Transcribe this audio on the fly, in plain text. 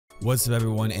What's up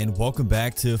everyone, and welcome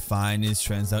back to Finest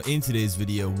Trends. Now in today's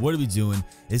video, what are we doing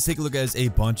is take a look at a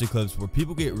bunch of clips where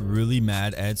people get really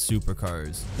mad at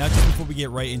supercars. Now just before we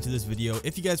get right into this video,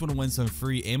 if you guys want to win some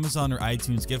free Amazon or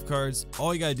iTunes gift cards,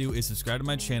 all you gotta do is subscribe to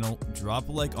my channel, drop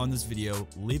a like on this video,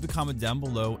 leave a comment down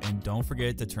below, and don't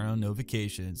forget to turn on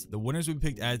notifications. The winners will be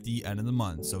picked at the end of the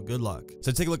month, so good luck.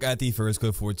 So take a look at the first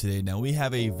clip for today. Now we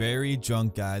have a very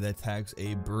drunk guy that tags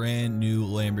a brand new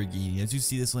Lamborghini. As you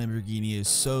see, this Lamborghini is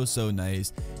so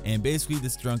nice, and basically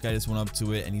this drunk guy just went up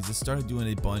to it and he just started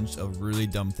doing a bunch of really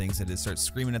dumb things. That just started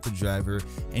screaming at the driver,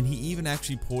 and he even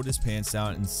actually pulled his pants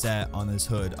down and sat on this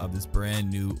hood of this brand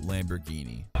new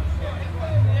Lamborghini.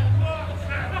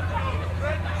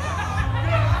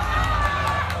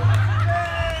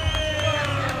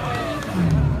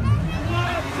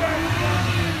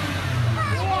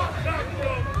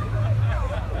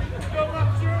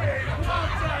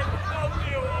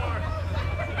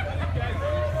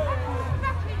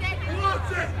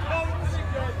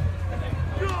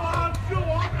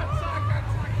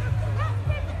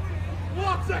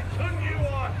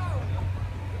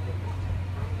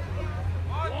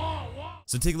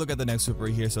 So take a look at the next clip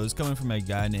right here. So it's coming from a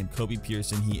guy named Kobe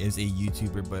Pearson. He is a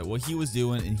YouTuber, but what he was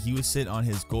doing, and he was sitting on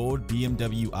his gold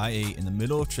BMW i8 in the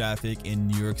middle of traffic in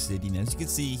New York City. And as you can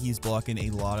see, he's blocking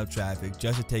a lot of traffic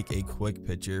just to take a quick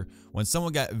picture, when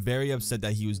someone got very upset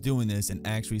that he was doing this and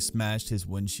actually smashed his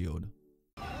windshield.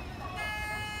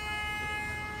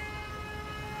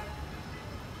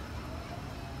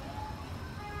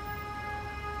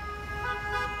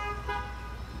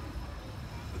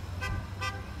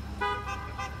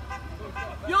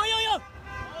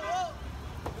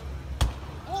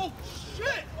 Oh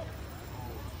shit!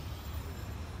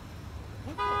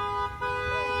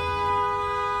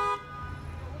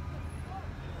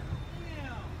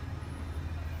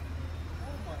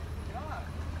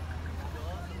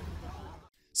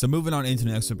 So moving on into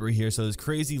the next clip right here. So this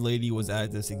crazy lady was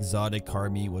at this exotic car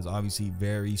meet, was obviously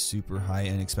very super high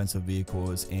and expensive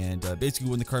vehicles, and basically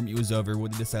when the car meet was over,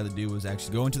 what they decided to do was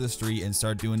actually go into the street and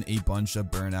start doing a bunch of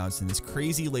burnouts. And this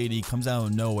crazy lady comes out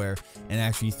of nowhere and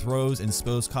actually throws and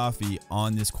spills coffee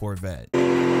on this Corvette.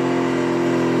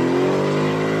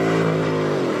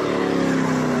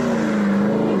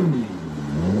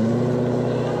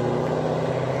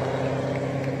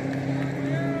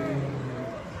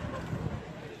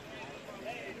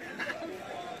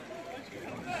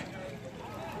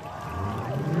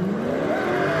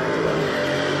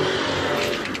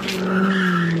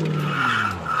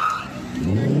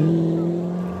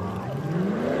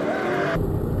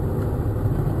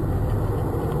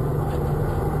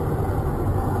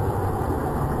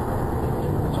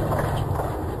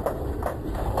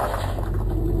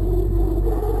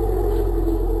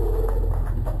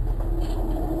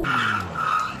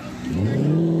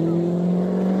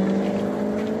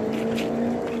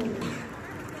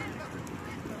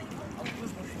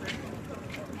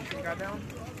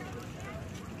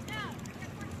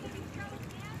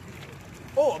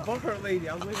 Oh, a bumper lady.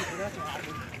 I was waiting for that to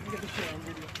happen. Let me get this shit on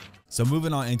video. So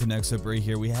moving on into next clip right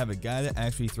here, we have a guy that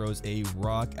actually throws a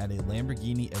rock at a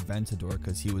Lamborghini Aventador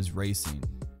because he was racing.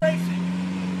 Racing.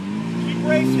 Keep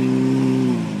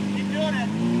racing. Keep doing it.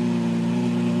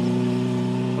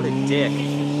 What a dick.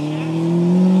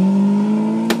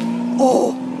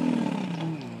 Oh!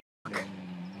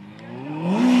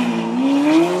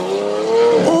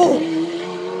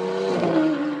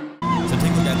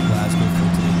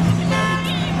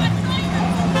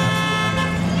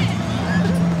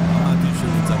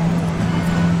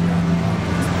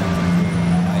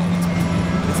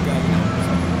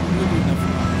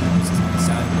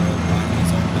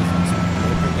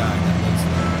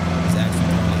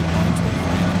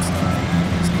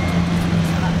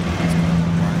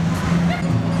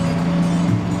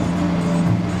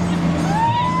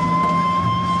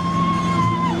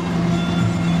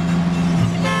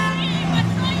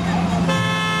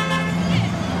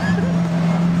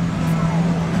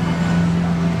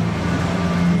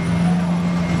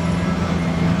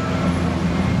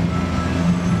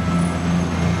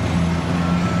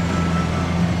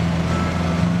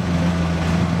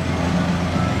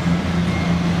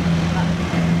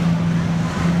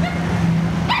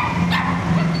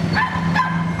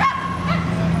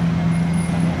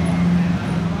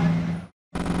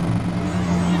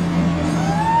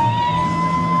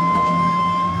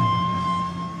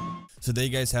 So there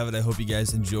you guys have it. I hope you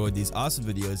guys enjoyed these awesome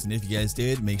videos, and if you guys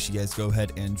did, make sure you guys go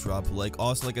ahead and drop a like.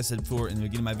 Also, like I said before in the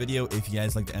beginning of my video, if you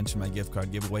guys like to enter my gift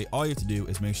card giveaway, all you have to do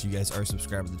is make sure you guys are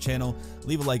subscribed to the channel,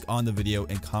 leave a like on the video,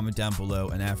 and comment down below.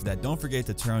 And after that, don't forget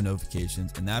to turn on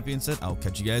notifications. And that being said, I'll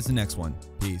catch you guys in the next one.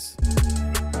 Peace.